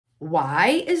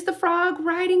Why is the frog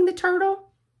riding the turtle?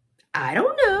 I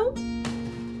don't know.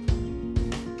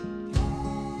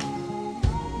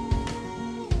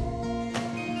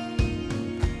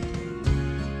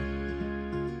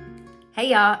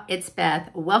 Hey y'all, it's Beth.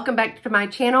 Welcome back to my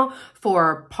channel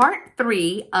for part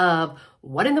 3 of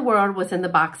what in the world was in the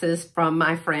boxes from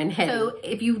my friend Hetty. So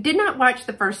if you did not watch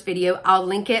the first video, I'll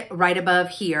link it right above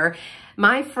here.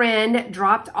 My friend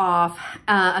dropped off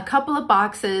a couple of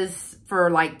boxes for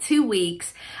like 2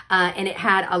 weeks, and it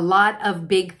had a lot of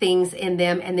big things in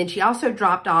them. And then she also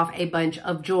dropped off a bunch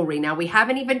of jewelry. Now we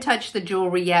haven't even touched the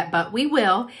jewelry yet, but we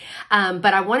will.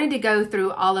 But I wanted to go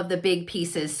through all of the big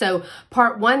pieces. So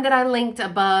part 1 that I linked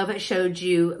above showed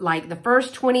you like the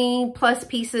first 20 plus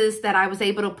pieces that I was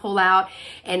able to pull out.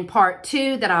 And part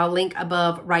 2 that I'll link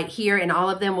above right here, and all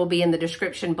of them will be in the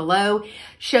description below,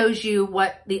 shows you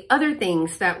what the other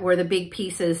things that were the big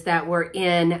pieces that were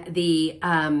in the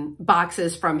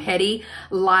boxes from Hetty,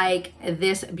 like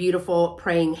this beautiful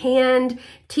praying hand,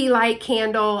 tea light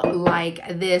candle,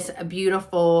 like this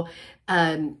beautiful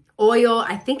oil,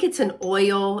 I think it's an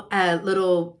oil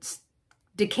little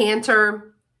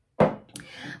decanter,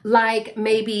 like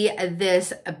maybe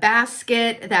this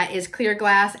basket that is clear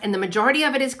glass, and the majority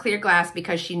of it is clear glass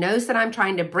because she knows that I'm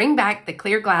trying to bring back the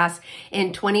clear glass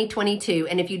in 2022.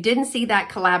 And if you didn't see that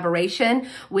collaboration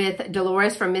with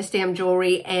Dolores from Miss Damn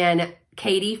Jewelry and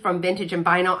Katie from Vintage and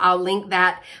Vinyl, I'll link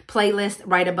that playlist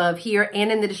right above here and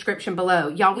in the description below.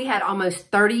 Y'all, we had almost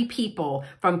 30 people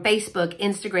from Facebook,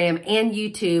 Instagram, and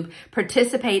YouTube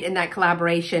participate in that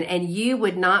collaboration, and you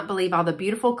would not believe all the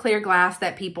beautiful clear glass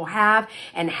that people have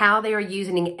and how they are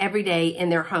using it every day in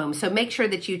their home. So make sure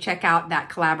that you check out that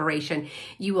collaboration.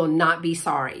 You will not be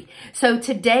sorry. So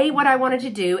today what I wanted to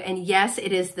do, and yes,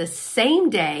 it is the same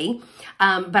day,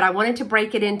 but I wanted to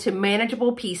break it into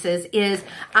manageable pieces, is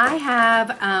I have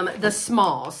the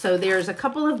small. So there's a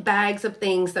couple of bags of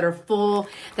things that are full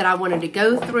that I wanted to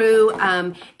go through.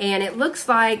 And it looks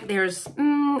like there's,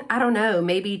 I don't know,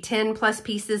 maybe 10 plus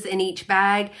pieces in each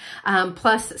bag,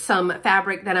 plus some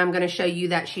fabric that I'm going to show you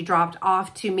that she dropped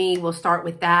off to me. We'll start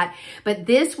with that. But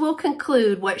this will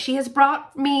conclude what she has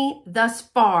brought me thus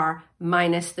far,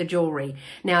 minus the jewelry.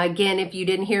 Now, again, if you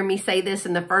didn't hear me say this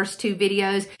in the first 2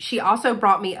 videos, she also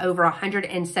brought me over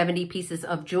 170 pieces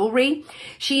of jewelry.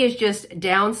 She is just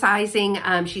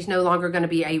downsizing. She's no longer going to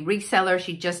be a reseller.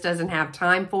 She just doesn't have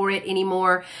time for it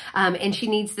anymore. And she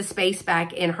needs the space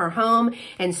back in her home.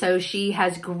 And so she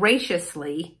has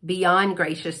graciously, beyond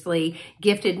graciously,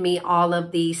 gifted me all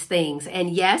of these things. And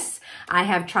yes, I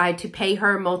have tried to pay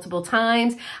her multiple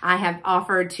times. I have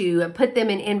offered to put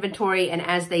them in inventory, and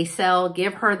as they sell,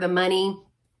 give her the money.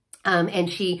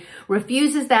 And she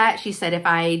refuses that. She said if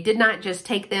I did not just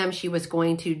take them, she was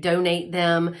going to donate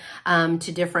them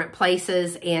to different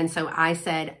places. And so I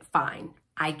said, fine,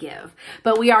 I give.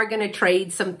 But we are going to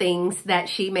trade some things that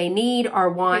she may need or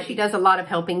want. She does a lot of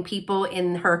helping people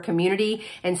in her community.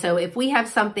 And so if we have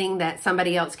something that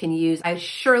somebody else can use, I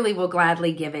surely will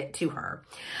gladly give it to her.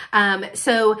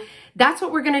 So that's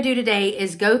what we're going to do today,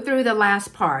 is go through the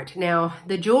last part. Now,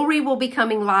 the jewelry will be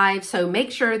coming live, so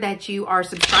make sure that you are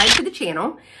subscribed to the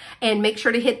channel and make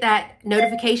sure to hit that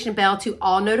notification bell to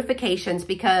all notifications,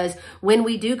 because when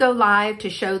we do go live to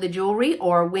show the jewelry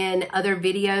or when other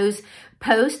videos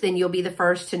post, then you'll be the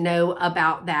first to know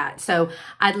about that. So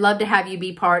I'd love to have you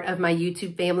be part of my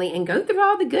YouTube family and go through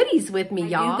all the goodies with me,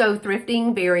 y'all. I do go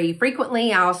thrifting very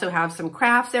frequently. I also have some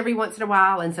crafts every once in a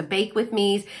while and some bake with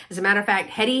me's. As a matter of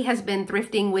fact, Hetty has been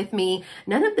thrifting with me.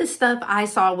 None of this stuff I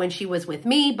saw when she was with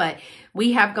me, but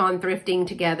we have gone thrifting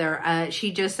together.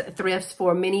 She just thrifts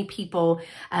for many people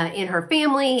in her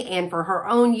family and for her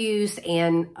own use.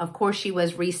 And of course, she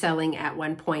was reselling at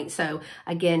one point. So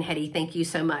again, Hetty, thank you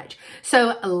so much.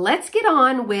 So let's get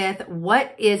on with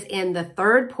what is in the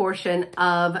third portion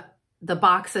of the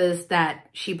boxes that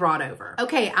she brought over.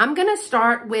 Okay, I'm gonna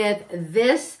start with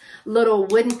this little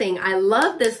wooden thing. I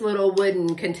love this little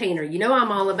wooden container. You know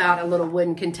I'm all about a little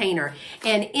wooden container.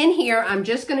 And in here, I'm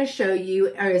just gonna show you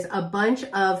is a bunch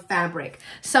of fabric.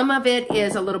 Some of it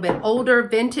is a little bit older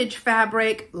vintage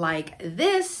fabric like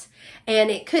this, and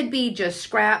it could be just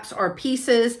scraps or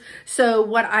pieces. So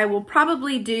what I will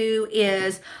probably do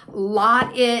is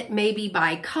lot it maybe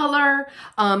by color,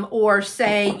 or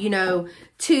say, you know,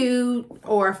 2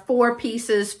 or 4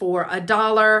 pieces for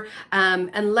 $1.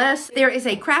 Unless there is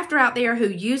a crafter out there who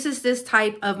uses this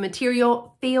type of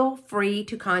material, feel free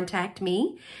to contact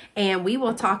me and we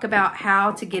will talk about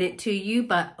how to get it to you.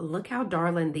 But look how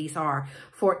darling these are.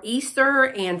 For Easter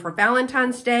and for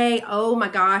Valentine's Day, oh my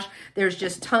gosh, there's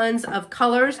just tons of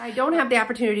colors. I don't have the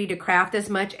opportunity to craft as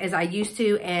much as I used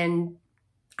to, and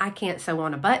I can't sew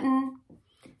on a button,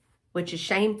 which is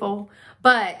shameful,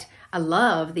 but I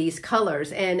love these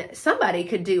colors, and somebody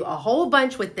could do a whole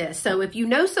bunch with this. So if you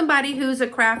know somebody who's a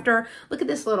crafter, look at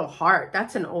this little heart.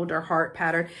 That's an older heart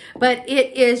pattern, but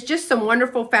it is just some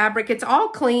wonderful fabric. It's all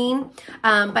clean,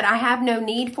 but I have no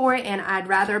need for it, and I'd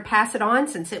rather pass it on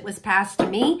since it was passed to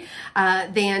me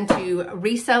than to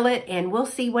resell it, and we'll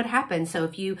see what happens. So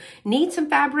if you need some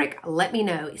fabric, let me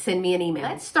know. Send me an email.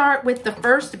 Let's start with the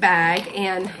first bag,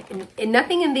 and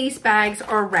nothing in these bags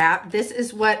are wrapped. This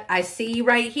is what I see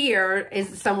right here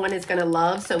is someone is going to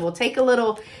love. So we'll take a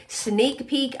little sneak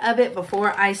peek of it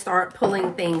before I start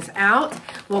pulling things out.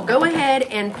 We'll go ahead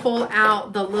and pull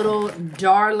out the little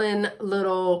darling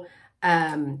little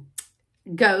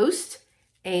ghost,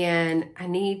 and I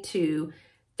need to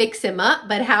fix him up,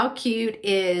 but how cute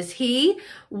is he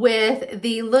with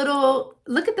the little,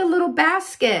 look at the little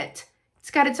basket. It's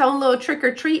got its own little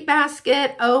trick-or-treat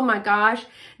basket. Oh my gosh.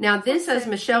 Now this is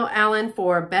Michelle Allen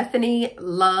for Bethany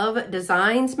Love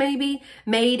Designs, maybe,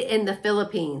 made in the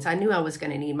Philippines. I knew I was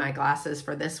going to need my glasses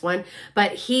for this one,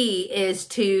 but he is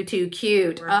too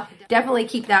cute. Definitely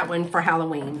keep that one for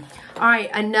Halloween. All right,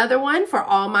 another one for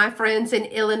all my friends in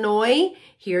Illinois.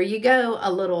 Here you go,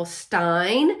 a little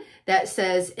Stein that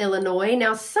says Illinois.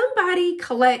 Now somebody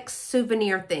collects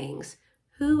souvenir things.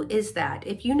 Who is that?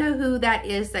 If you know who that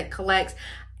is that collects,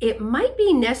 it might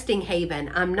be Nesting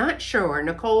Haven. I'm not sure.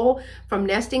 Nicole from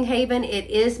Nesting Haven. It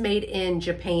is made in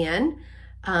Japan.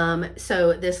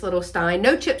 So this little Stein,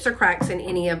 no chips or cracks in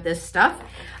any of this stuff.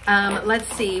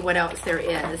 Let's see what else there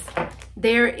is.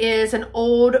 There is an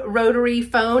old rotary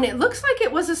phone. It looks like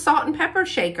it was a salt and pepper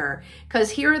shaker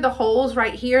because here are the holes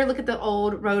right here. Look at the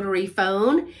old rotary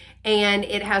phone, and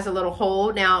it has a little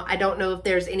hole. Now, I don't know if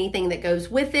there's anything that goes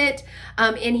with it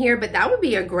in here, but that would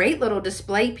be a great little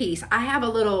display piece. I have a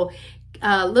little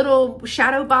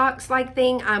shadow box like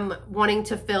thing I'm wanting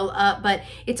to fill up, but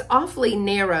it's awfully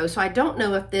narrow, so I don't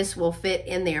know if this will fit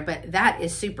in there, but that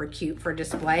is super cute for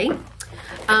display.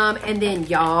 And then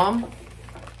y'all,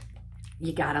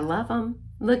 you gotta love them.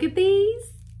 Look at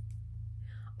these.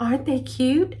 Aren't they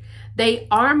cute? They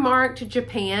are marked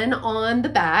Japan on the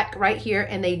back right here,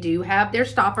 and they do have their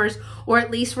stoppers, or at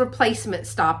least replacement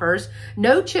stoppers.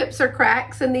 No chips or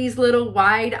cracks in these little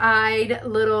wide-eyed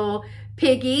little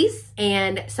piggies.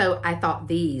 And so I thought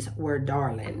these were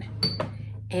darling.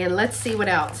 And let's see what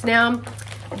else. Now,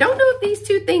 I don't know if these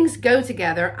two things go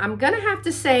together. I'm gonna have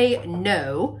to say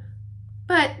no,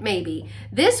 but maybe.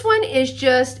 This one is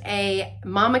just a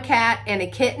mama cat and a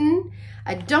kitten.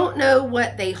 I don't know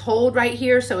what they hold right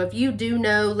here, so if you do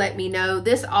know, let me know.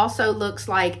 This also looks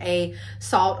like a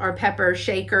salt or pepper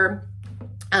shaker.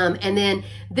 And then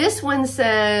this one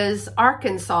says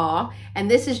Arkansas, and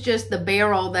this is just the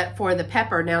barrel that for the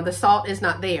pepper. Now the salt is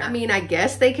not there. I mean, I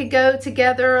guess they could go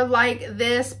together like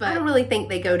this, but I don't really think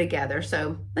they go together.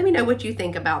 So let me know what you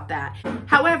think about that.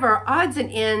 However, odds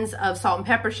and ends of salt and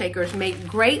pepper shakers make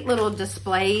great little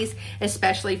displays,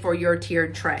 especially for your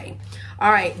tiered tray.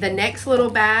 All right, the next little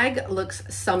bag looks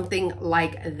something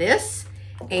like this.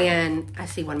 And I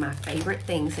see one of my favorite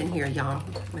things in here, y'all.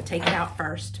 I'm gonna take it out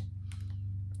first.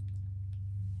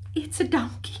 It's a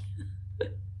donkey.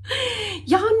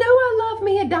 Y'all know I love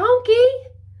me a donkey.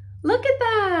 Look at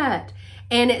that.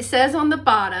 And it says on the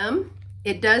bottom,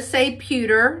 it does say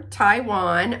Pewter,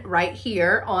 Taiwan, right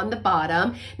here on the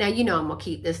bottom. Now, you know I'm gonna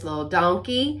keep this little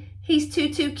donkey. He's too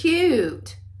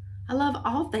cute. I love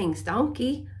all things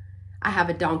donkey. I have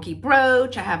a donkey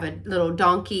brooch. I have a little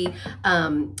donkey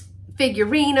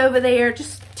figurine over there,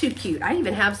 just too cute. I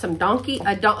even have some donkey,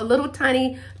 a little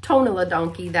tiny tonala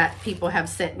donkey that people have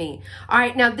sent me. All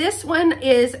right, now this one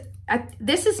is,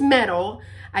 this is metal.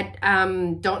 I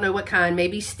don't know what kind,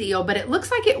 maybe steel, but it looks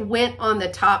like it went on the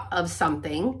top of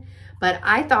something, but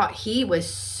I thought he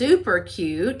was super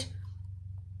cute.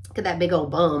 Look at that big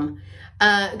old bum.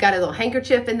 Got a little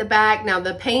handkerchief in the back. Now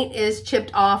the paint is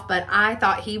chipped off, but I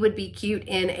thought he would be cute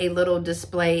in a little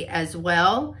display as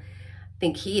well.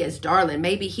 Think he is darling.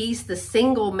 Maybe he's the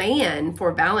single man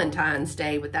for Valentine's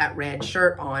Day with that red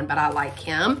shirt on, but I like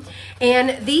him.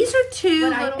 And these are two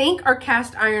that I think are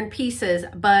cast iron pieces,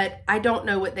 but I don't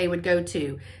know what they would go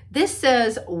to. This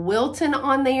says Wilton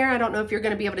on there. I don't know if you're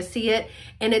going to be able to see it.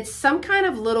 And it's some kind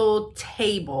of little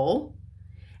table.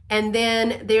 And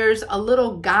then there's a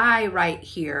little guy right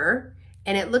here,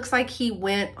 and it looks like he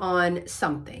went on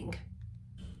something.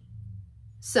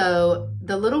 So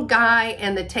the little guy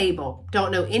and the table,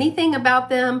 don't know anything about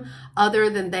them other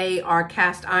than they are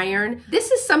cast iron. This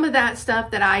is some of that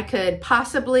stuff that I could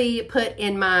possibly put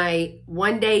in my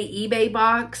one-day eBay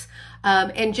box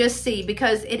and just see,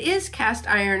 because it is cast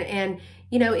iron, and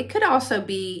You know, it could also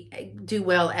do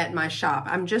well at my shop.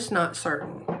 I'm just not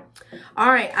certain. All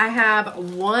right, I have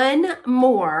one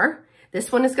more.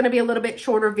 This one is going to be a little bit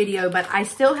shorter video, but I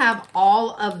still have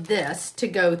all of this to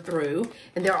go through,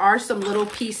 and there are some little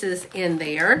pieces in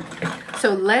there.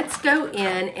 So let's go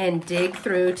in and dig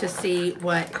through to see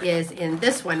what is in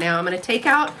this one. Now I'm going to take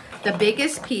out the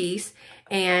biggest piece,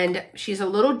 and she's a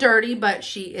little dirty, but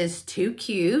she is too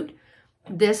cute.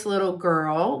 This little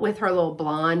girl with her little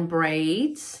blonde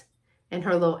braids and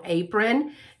her little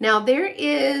apron. Now there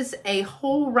is a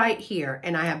hole right here,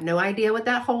 and I have no idea what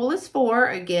that hole is for.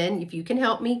 Again, if you can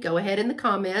help me, go ahead in the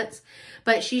comments.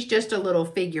 But she's just a little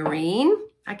figurine.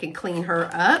 I can clean her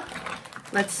up.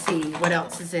 Let's see what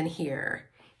else is in here.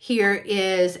 Here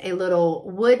is a little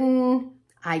wooden,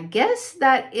 I guess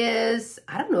that is,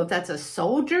 I don't know if that's a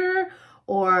soldier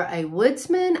or a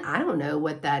woodsman. I don't know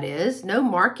what that is. No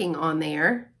marking on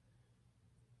there.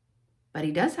 But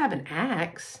he does have an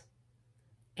axe.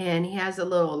 And he has a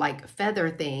little like feather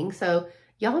thing. So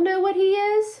y'all know what he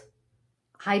is?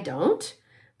 I don't.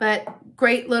 But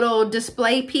great little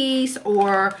display piece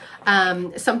or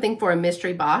something for a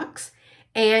mystery box.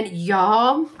 And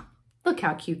y'all, look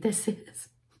how cute this is.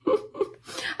 I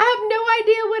have no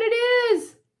idea what it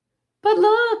is. But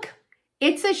look,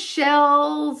 it's a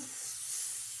shell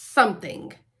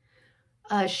something.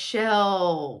 A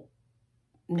shell.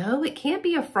 No, it can't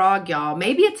be a frog, y'all.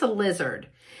 Maybe it's a lizard,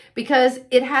 because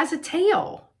it has a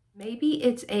tail. Maybe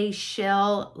it's a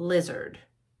shell lizard.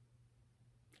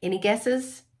 Any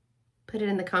guesses? Put it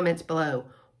in the comments below.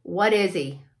 What is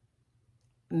he?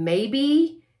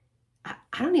 Maybe, I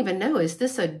don't even know. Is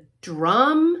this a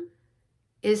drum?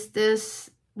 Is this,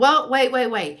 well,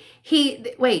 wait.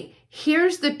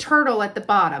 Here's the turtle at the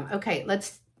bottom. Okay,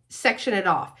 let's section it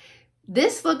off.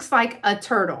 This looks like a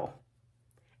turtle.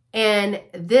 And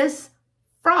this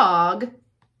frog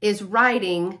is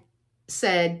riding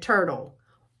said turtle.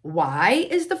 Why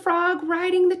is the frog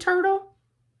riding the turtle?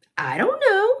 I don't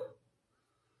know.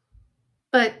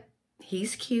 But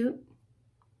he's cute.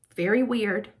 Very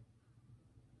weird.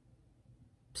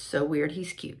 So weird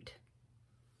he's cute.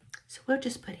 So we'll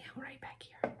just put him right back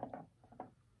here.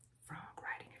 Frog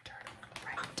riding a turtle.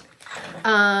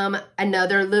 Right.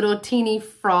 Another little teeny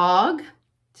frog.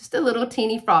 Just a little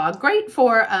teeny frog. Great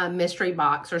for a mystery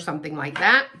box or something like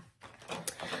that.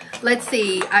 Let's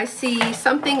see. I see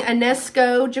something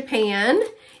UNESCO Japan.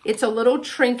 It's a little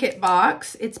trinket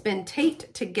box. It's been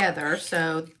taped together,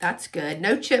 so that's good.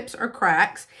 No chips or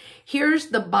cracks. Here's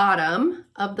the bottom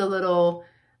of the little,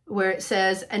 where it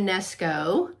says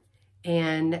UNESCO.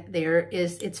 And there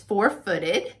is, it's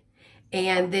 4-footed.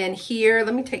 And then here,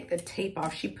 let me take the tape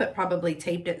off. She probably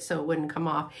taped it so it wouldn't come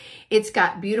off. It's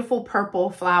got beautiful purple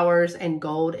flowers and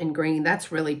gold and green. That's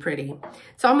really pretty.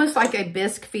 It's almost like a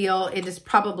bisque feel. It is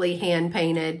probably hand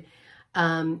painted.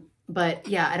 But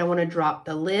yeah, I don't want to drop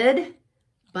the lid,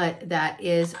 but that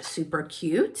is super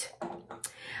cute.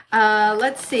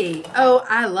 Let's see. Oh,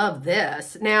 I love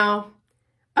this. Now,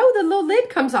 oh, the little lid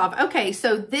comes off. Okay,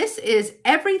 so this is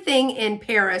Everything in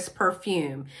Paris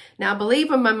perfume. Now, I believe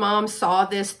when my mom saw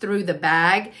this through the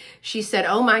bag, she said,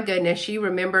 oh my goodness, she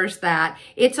remembers that.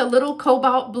 It's a little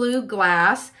cobalt blue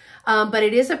glass, but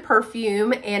it is a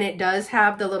perfume, and it does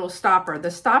have the little stopper.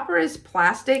 The stopper is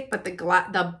plastic, but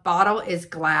the bottle is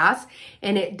glass,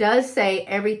 and it does say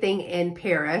Everything in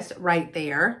Paris right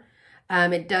there.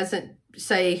 It doesn't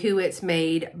say who it's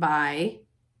made by.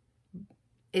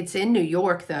 It's in New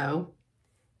York, though,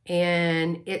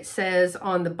 and it says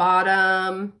on the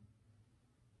bottom,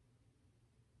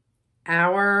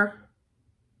 Our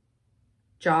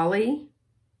Jolly.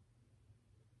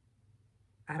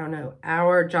 I don't know.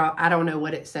 I don't know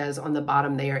what it says on the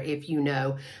bottom there. If you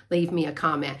know, leave me a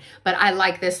comment. But I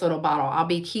like this little bottle. I'll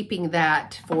be keeping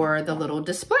that for the little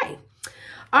display.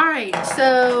 All right,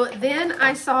 so then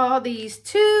I saw these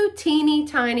two teeny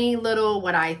tiny little,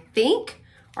 what I think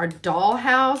are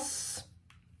dollhouse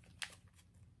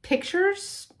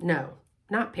pictures. No,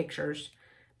 not pictures,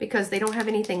 because they don't have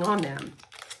anything on them.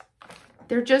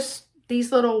 They're just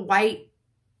these little white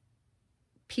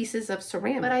pieces of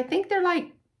ceramic. But I think they're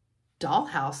like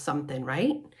dollhouse something,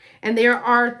 right? And there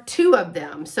are 2 of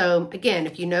them. So again,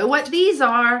 if you know what these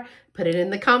are, put it in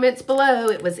the comments below.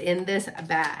 It was in this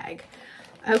bag.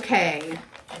 Okay.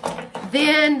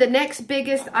 Then the next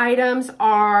biggest items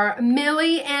are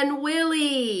Millie and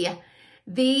Willie.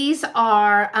 These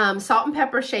are salt and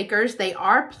pepper shakers. They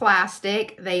are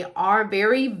plastic. They are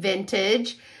very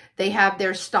vintage. They have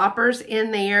their stoppers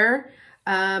in there.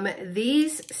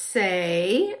 These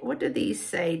say, what do these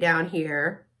say down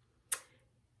here?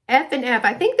 F and F.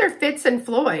 I think they're Fitz and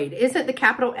Floyd. Isn't the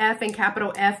capital F and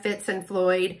capital F Fitz and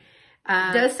Floyd?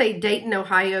 It does say Dayton,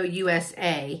 Ohio,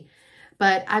 USA.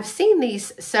 But I've seen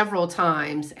these several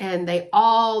times and they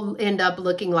all end up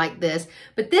looking like this.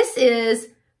 But this is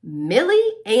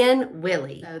Millie and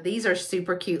Willie. So these are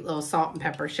super cute little salt and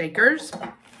pepper shakers.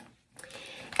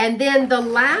 And then the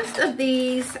last of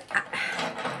these,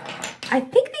 I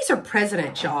think these are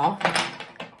Presidents, y'all.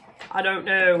 I don't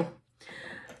know.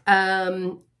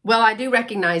 Well, I do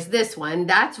recognize this one.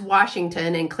 That's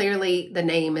Washington, and clearly the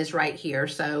name is right here.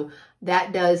 So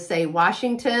that does say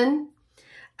Washington.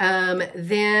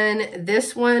 Then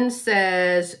this one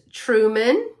says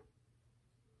Truman,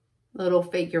 little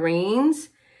figurines.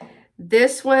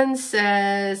 This one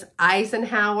says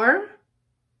Eisenhower.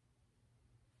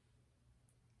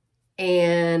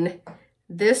 And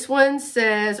this one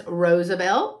says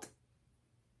Roosevelt.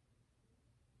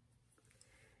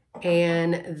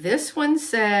 And this one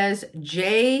says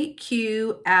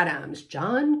J.Q. Adams,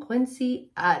 John Quincy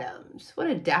Adams. What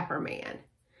a dapper man.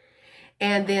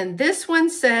 And then this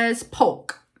one says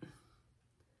Polk.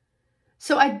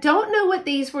 So I don't know what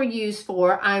these were used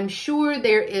for. I'm sure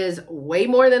there is way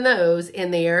more than those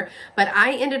in there, but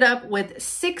I ended up with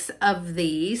 6 of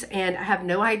these and I have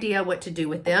no idea what to do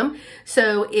with them.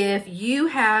 So if you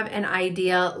have an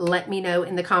idea, let me know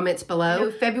in the comments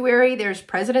below. February, there's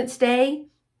President's Day.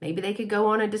 Maybe they could go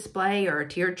on a display or a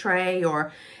tiered tray,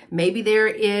 or maybe there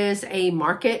is a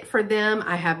market for them.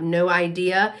 I have no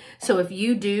idea. So if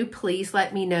you do, please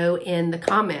let me know in the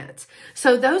comments.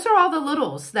 So those are all the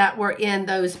littles that were in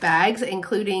those bags,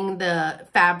 including the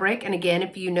fabric. And again,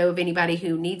 if you know of anybody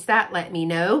who needs that, let me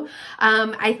know.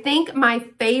 I think my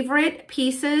favorite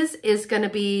pieces is going to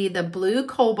be the blue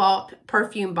cobalt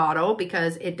perfume bottle,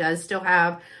 because it does still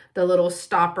have the little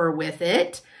stopper with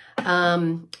it.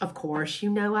 Of course,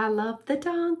 you know I love the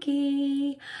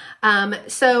donkey.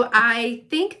 So I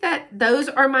think that those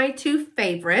are my 2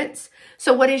 favorites.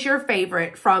 So what is your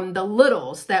favorite from the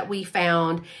littles that we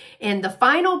found in the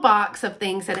final box of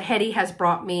things that Hetty has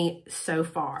brought me so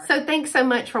far? So thanks so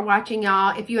much for watching,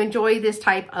 y'all. If you enjoy this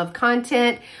type of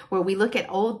content where we look at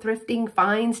old thrifting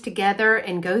finds together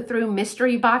and go through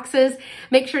mystery boxes,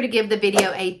 make sure to give the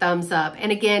video a thumbs up.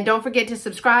 And again, don't forget to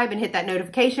subscribe and hit that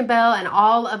notification bell and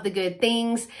all of the good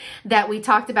things that we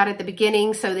talked about at the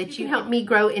beginning, so that you help me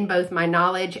grow in both my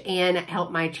knowledge and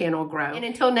help my channel grow. And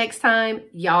until next time,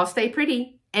 y'all stay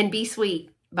pretty and be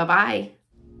sweet. Bye-bye.